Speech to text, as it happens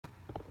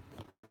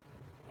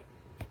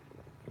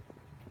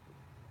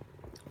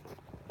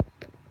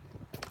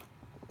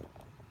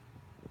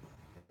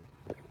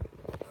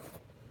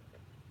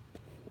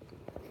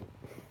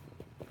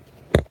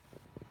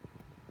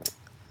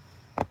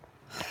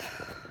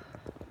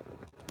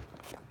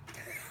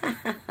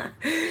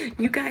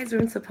You guys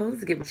weren't supposed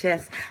to get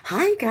chest.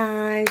 Hi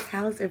guys,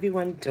 how's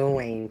everyone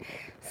doing?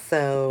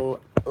 So,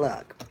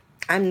 look,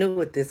 I'm new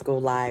with this go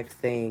live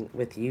thing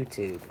with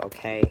YouTube,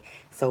 okay?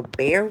 So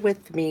bear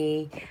with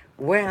me.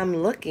 Where I'm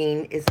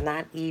looking is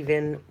not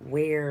even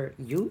where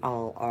you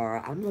all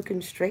are. I'm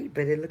looking straight,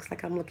 but it looks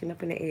like I'm looking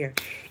up in the air.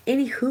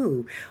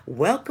 Anywho,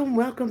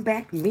 welcome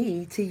back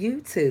me to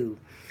YouTube.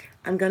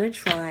 I'm gonna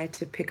try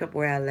to pick up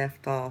where I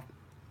left off.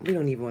 We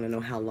don't even want to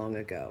know how long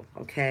ago,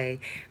 okay?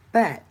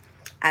 But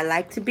I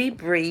like to be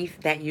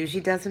brief. That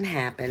usually doesn't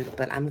happen,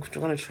 but I'm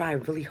going to try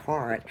really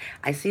hard.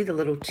 I see the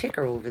little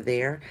ticker over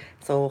there,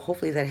 so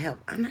hopefully that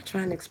helps. I'm not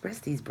trying to express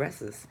these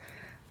breasts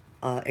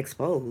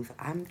exposed.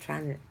 I'm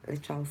trying to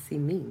let y'all see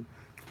me.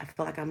 I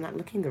feel like I'm not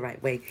looking the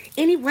right way.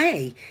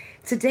 Anyway,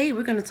 today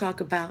we're going to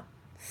talk about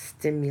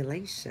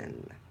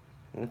stimulation.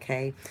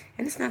 Okay?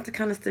 And it's not the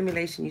kind of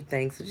stimulation you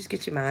think, so just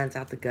get your minds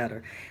out the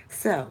gutter.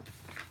 So,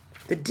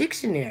 the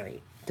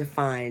dictionary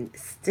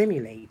defines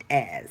stimulate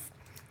as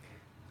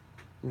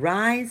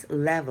rise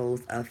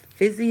levels of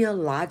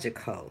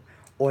physiological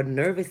or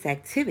nervous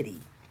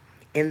activity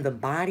in the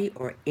body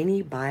or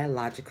any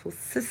biological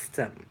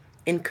system.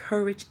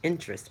 Encourage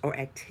interest or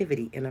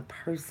activity in a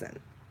person.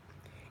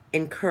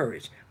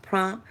 Encourage,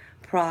 prompt,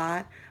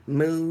 prod,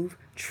 move,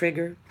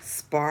 trigger,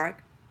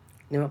 spark.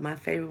 You know what my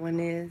favorite one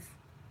is?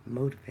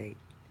 Motivate.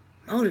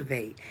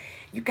 Motivate.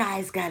 You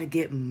guys got to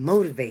get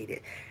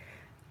motivated.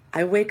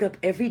 I wake up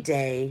every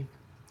day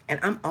and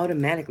I'm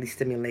automatically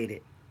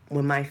stimulated.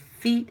 When my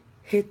feet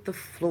hit the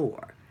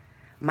floor,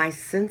 my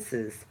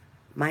senses,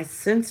 my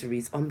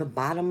sensories on the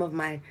bottom of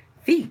my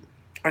feet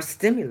are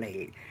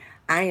stimulated.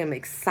 I am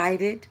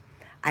excited.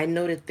 I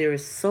know that there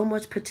is so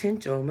much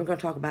potential, and we're going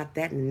to talk about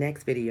that in the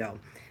next video.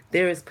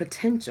 There is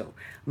potential.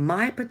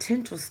 My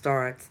potential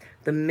starts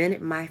the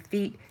minute my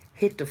feet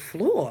hit the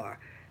floor.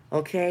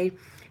 Okay?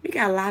 We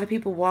got a lot of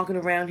people walking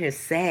around here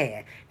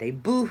sad. They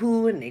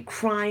boo-hooing, they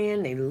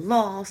crying, they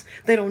lost.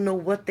 They don't know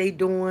what they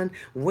doing,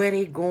 where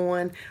they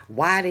going,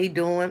 why they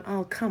doing.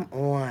 Oh, come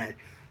on.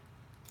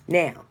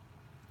 Now,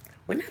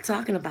 we're not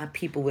talking about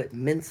people with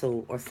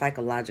mental or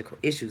psychological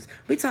issues.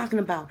 We're talking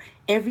about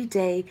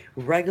everyday,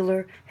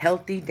 regular,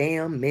 healthy,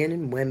 damn men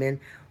and women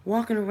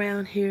walking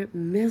around here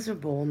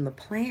miserable on the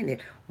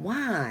planet.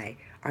 Why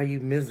are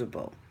you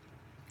miserable?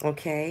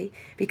 Okay?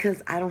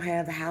 Because I don't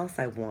have the house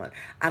I want.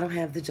 I don't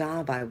have the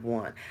job I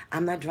want.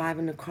 I'm not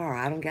driving the car.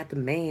 I don't got the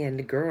man,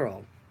 the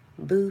girl.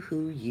 Boo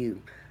hoo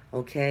you.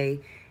 Okay?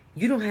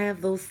 You don't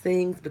have those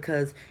things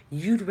because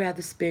you'd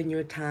rather spend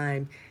your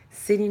time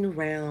sitting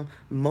around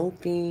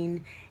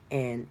moping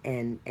and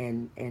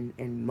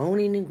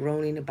moaning and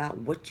groaning about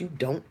what you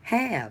don't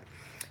have.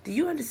 Do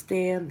you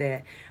understand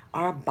that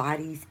our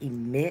bodies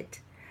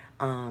emit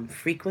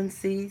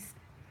frequencies?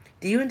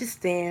 Do you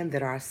understand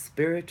that our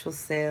spiritual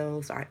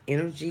selves, our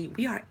energy,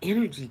 we are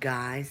energy,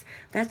 guys.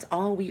 That's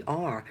all we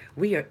are.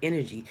 We are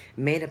energy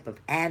made up of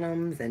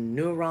atoms and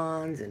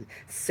neurons and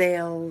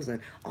cells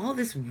and all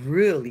this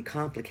really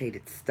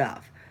complicated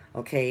stuff.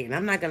 Okay, and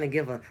I'm not going to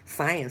give a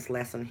science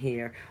lesson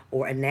here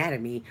or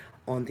anatomy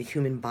on the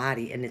human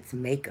body and its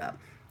makeup.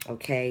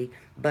 Okay,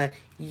 but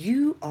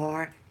you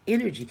are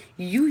energy.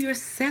 You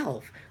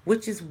yourself,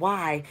 which is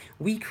why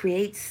we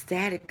create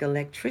static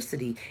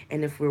electricity.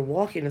 And if we're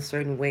walking a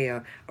certain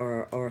way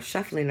or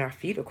shuffling our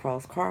feet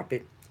across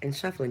carpet, and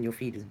shuffling your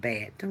feet is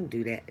bad. Don't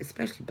do that,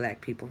 especially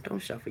black people. Don't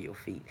shuffle your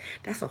feet.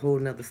 That's a whole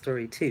nother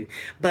story, too.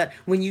 But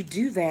when you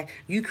do that,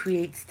 you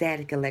create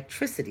static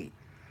electricity,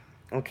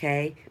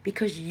 okay?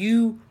 Because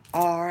you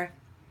are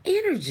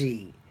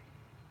energy.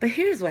 But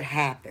here's what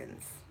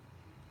happens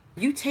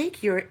you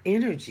take your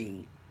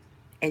energy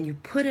and you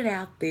put it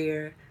out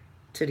there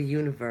to the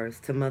universe,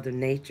 to Mother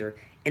Nature,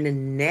 in a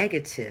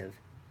negative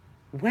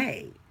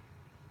way.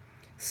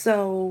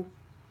 So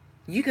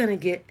you're going to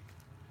get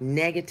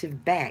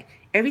negative back.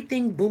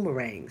 Everything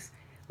boomerangs.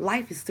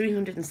 Life is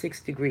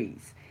 306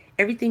 degrees.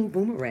 Everything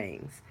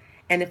boomerangs.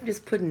 And if I'm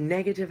just putting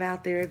negative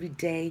out there every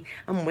day,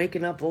 I'm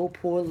waking up, oh,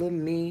 poor little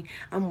me.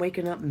 I'm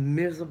waking up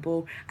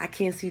miserable. I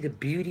can't see the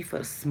beauty for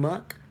the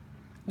smuck.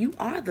 You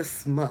are the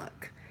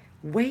smuck.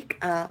 Wake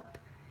up,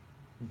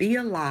 be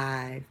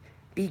alive,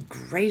 be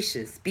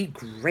gracious, be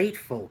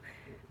grateful,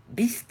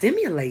 be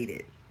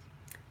stimulated.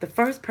 The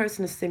first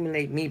person to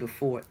stimulate me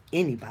before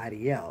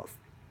anybody else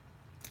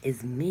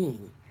is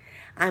me.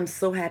 I'm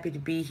so happy to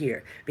be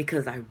here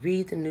because I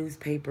read the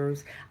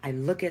newspapers, I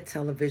look at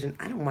television.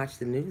 I don't watch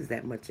the news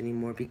that much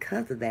anymore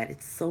because of that.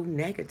 It's so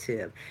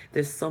negative.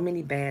 There's so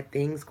many bad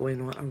things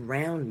going on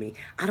around me.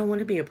 I don't want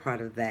to be a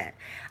part of that.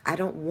 I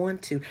don't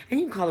want to. And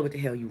you can call it what the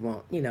hell you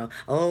want.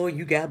 Oh,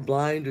 you got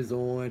blinders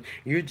on.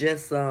 You're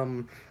just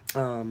avoiding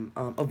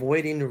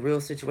the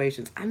real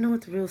situations. I know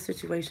what the real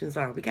situations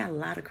are. We got a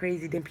lot of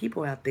crazy damn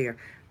people out there.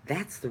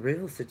 That's the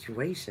real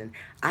situation.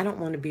 I don't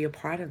want to be a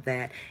part of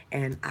that,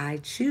 and I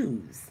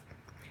choose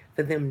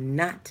for them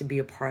not to be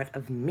a part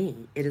of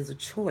me. It is a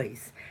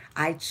choice.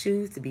 I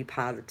choose to be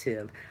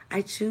positive.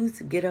 I choose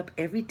to get up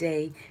every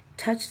day,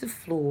 touch the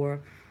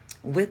floor,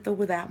 with or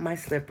without my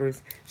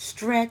slippers,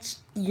 stretch,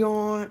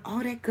 yawn,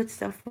 all that good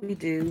stuff we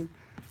do.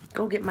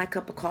 Go get my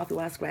cup of coffee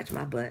while I scratch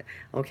my butt,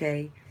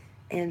 okay?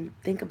 And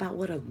think about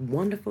what a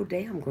wonderful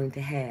day I'm going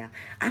to have.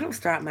 I don't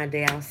start my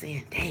day out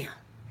saying, damn,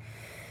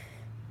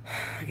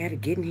 I gotta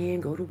get in here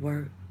and go to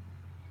work.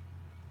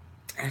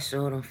 I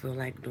sure don't feel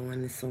like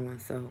doing this so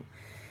and so.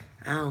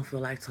 I don't feel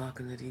like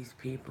talking to these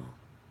people.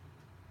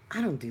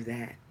 I don't do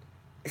that.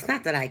 It's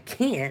not that I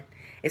can't.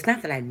 It's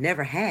not that I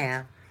never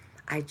have.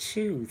 I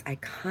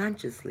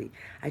consciously,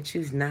 I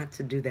choose not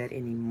to do that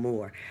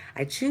anymore.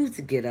 I choose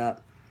to get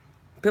up,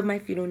 put my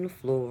feet on the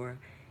floor,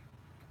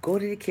 go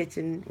to the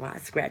kitchen while I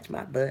scratch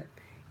my butt,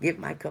 get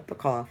my cup of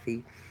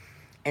coffee,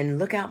 and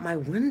look out my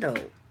window.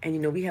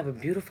 And we have a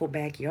beautiful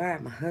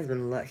backyard. My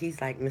husband,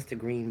 he's like Mr.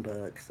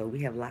 Greenbug, so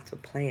we have lots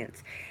of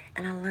plants.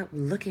 And I love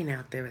looking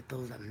out there at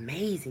those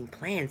amazing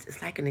plants.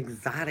 It's like an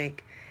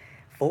exotic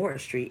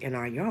forestry in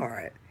our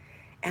yard.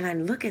 And I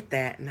look at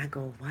that and I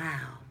go,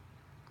 wow,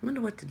 I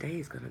wonder what today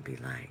is going to be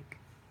like.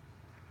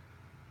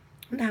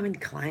 I wonder how many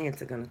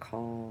clients are going to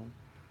call.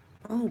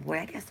 Oh boy,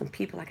 I got some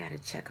people I got to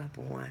check up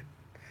on.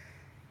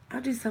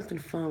 I'll do something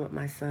fun with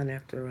my son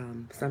after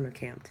summer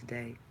camp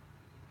today.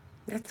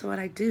 That's what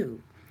I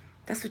do.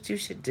 That's what you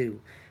should do.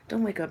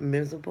 Don't wake up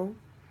miserable.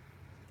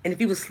 And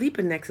if you were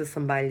sleeping next to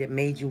somebody that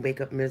made you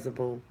wake up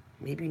miserable,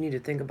 maybe you need to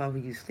think about who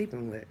you're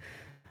sleeping with.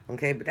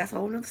 Okay, but that's a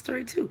whole nother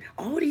story too.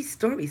 All these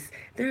stories,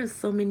 there are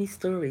so many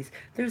stories.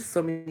 There's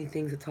so many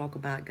things to talk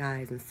about,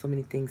 guys, and so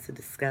many things to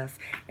discuss.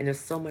 And there's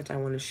so much I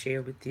want to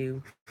share with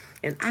you.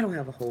 And I don't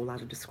have a whole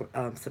lot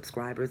of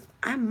subscribers.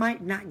 I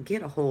might not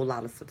get a whole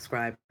lot of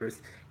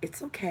subscribers.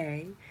 It's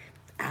okay.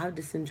 I'll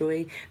just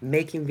enjoy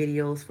making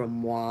videos for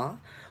moi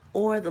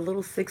or the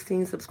little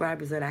 16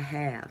 subscribers that I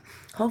have.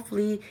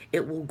 Hopefully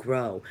it will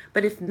grow.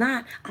 But if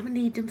not, I'm going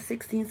to need them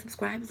 16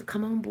 subscribers to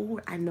come on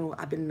board. I know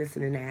I've been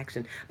missing in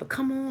action, but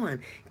come on.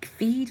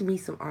 Feed me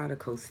some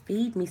articles.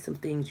 Feed me some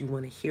things you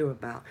want to hear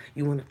about,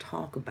 you want to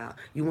talk about,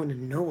 you want to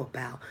know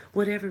about,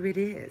 whatever it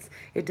is.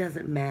 It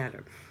doesn't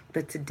matter.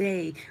 But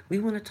today, we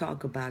want to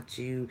talk about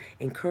you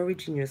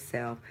encouraging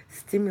yourself,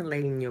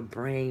 stimulating your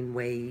brain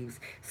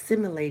waves,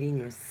 stimulating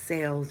your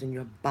cells in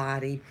your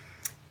body,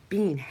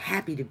 being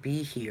happy to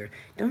be here.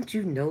 Don't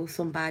you know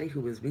somebody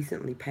who has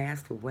recently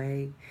passed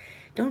away?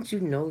 Don't you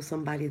know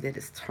somebody that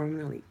is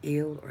terminally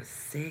ill or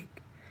sick?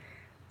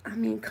 I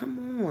mean,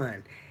 come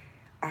on.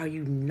 Are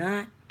you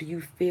not, do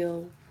you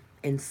feel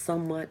in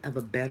somewhat of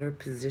a better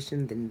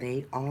position than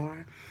they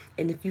are?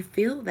 And if you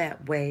feel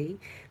that way,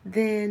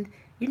 then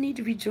you need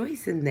to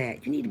rejoice in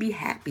that. You need to be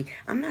happy.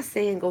 I'm not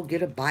saying go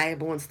get a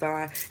Bible and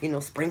start,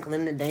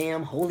 sprinkling the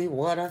damn holy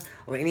water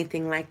or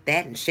anything like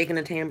that and shaking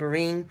a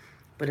tambourine.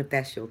 But if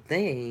that's your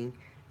thing,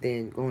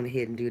 then go on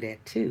ahead and do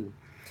that too.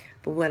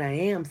 But what I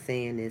am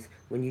saying is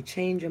when you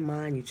change your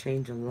mind, you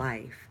change your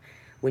life.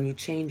 When you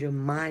change your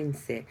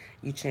mindset,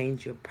 you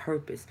change your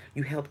purpose.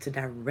 You help to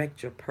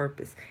direct your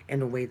purpose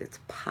in a way that's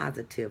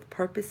positive.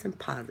 Purpose and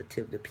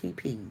positive, the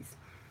PPs.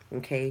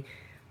 Okay?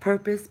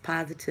 Purpose,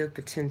 positive,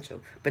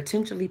 potential.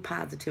 Potentially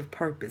positive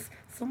purpose.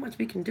 So much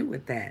we can do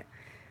with that.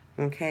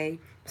 Okay?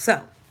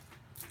 So,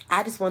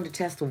 I just wanted to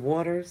test the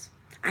waters.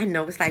 I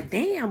know it's like,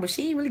 damn, but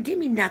she ain't really give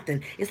me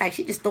nothing. It's like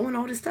she just throwing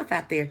all this stuff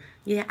out there.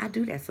 Yeah, I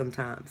do that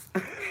sometimes.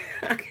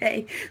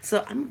 Okay,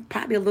 so I'm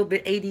probably a little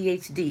bit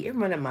ADHD. It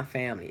run in my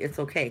family. It's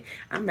okay.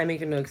 I'm not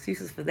making no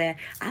excuses for that.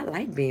 I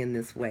like being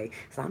this way,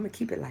 so I'm gonna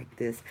keep it like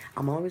this.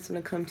 I'm always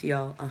gonna come to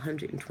y'all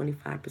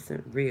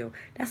 125% real.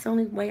 That's the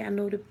only way I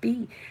know to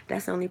be.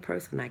 That's the only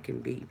person I can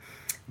be.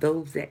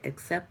 Those that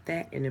accept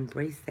that and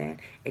embrace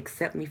that,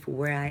 accept me for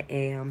where I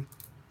am,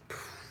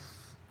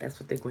 that's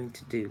what they're going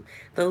to do.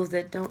 Those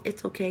that don't,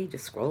 it's okay.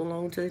 Just scroll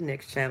on to the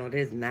next channel.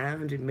 There's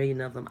 900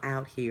 million of them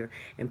out here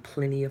and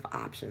plenty of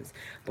options.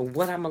 But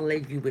what I'm going to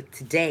leave you with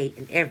today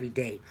and every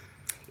day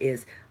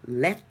is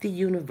let the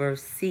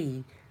universe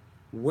see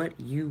what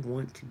you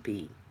want to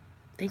be.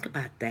 Think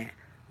about that.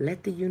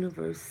 Let the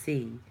universe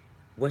see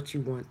what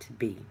you want to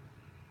be.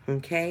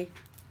 Okay?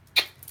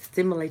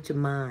 Stimulate your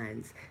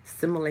minds.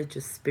 Stimulate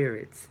your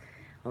spirits.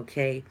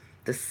 Okay?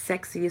 The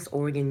sexiest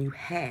organ you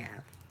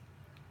have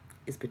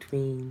is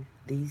between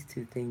these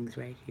two things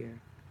right here.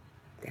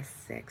 That's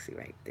sexy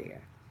right there.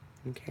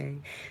 Okay?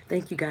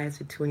 Thank you guys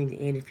for tuning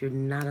in. If you're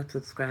not a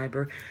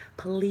subscriber,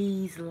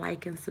 please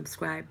like and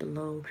subscribe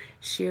below.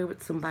 Share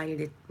with somebody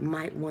that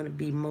might want to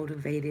be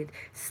motivated,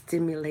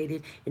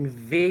 stimulated,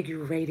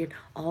 invigorated,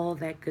 all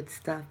that good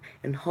stuff.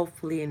 And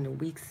hopefully in the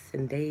weeks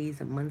and days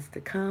and months to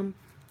come,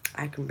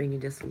 I can bring you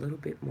just a little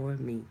bit more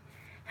of me.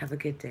 Have a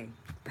good day.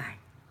 Bye.